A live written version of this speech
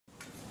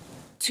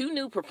Two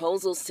new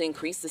proposals to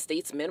increase the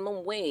state's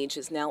minimum wage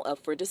is now up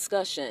for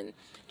discussion.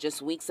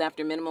 Just weeks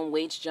after minimum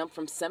wage jumped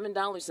from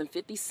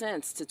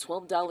 $7.50 to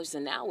 $12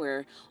 an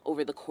hour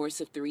over the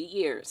course of 3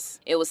 years.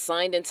 It was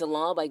signed into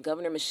law by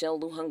Governor Michelle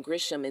Lujan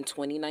Grisham in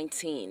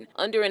 2019.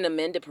 Under an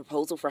amended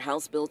proposal for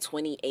House Bill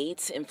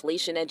 28,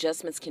 inflation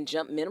adjustments can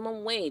jump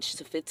minimum wage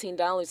to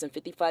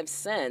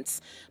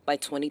 $15.55 by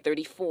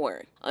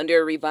 2034.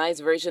 Under a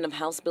revised version of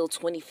House Bill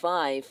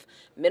 25,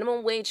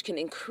 minimum wage can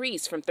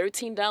increase from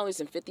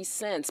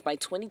 $13.50 by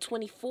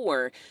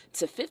 2024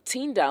 to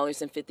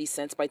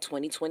 $15.50 by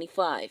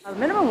 2025.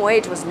 Minimum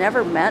wage was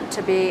never meant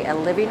to be a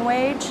living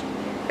wage.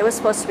 It was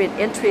supposed to be an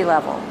entry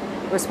level.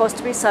 It was supposed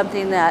to be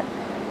something that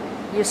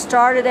you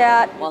started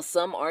at. While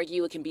some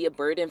argue it can be a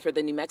burden for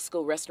the New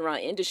Mexico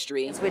restaurant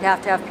industry, We'd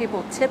have to have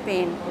people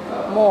tipping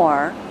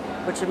more,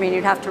 which would mean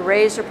you'd have to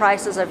raise your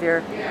prices of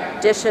your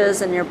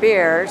dishes and your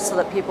beer so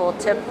that people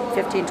tip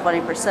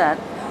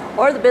 15-20%,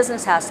 or the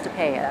business has to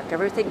pay it.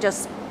 Everything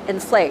just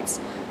inflates.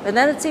 And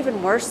then it's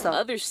even worse though.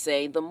 Others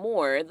say the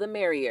more, the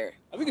merrier.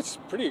 I think it's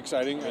pretty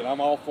exciting, and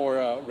I'm all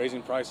for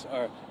raising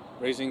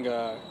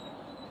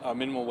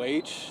minimum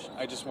wage.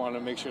 I just want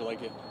to make sure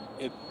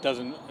it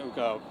doesn't,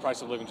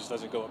 price of living just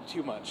doesn't go up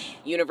too much.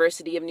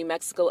 University of New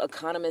Mexico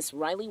economist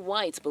Riley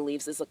White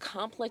believes it's a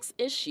complex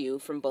issue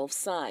from both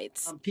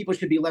sides. People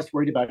should be less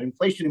worried about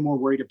inflation and more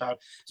worried about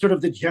sort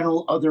of the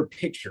general other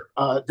picture,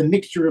 the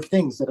mixture of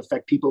things that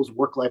affect people's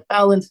work-life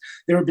balance,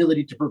 their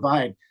ability to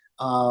provide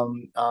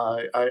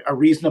a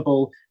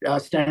reasonable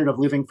standard of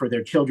living for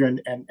their children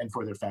and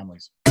for their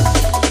families.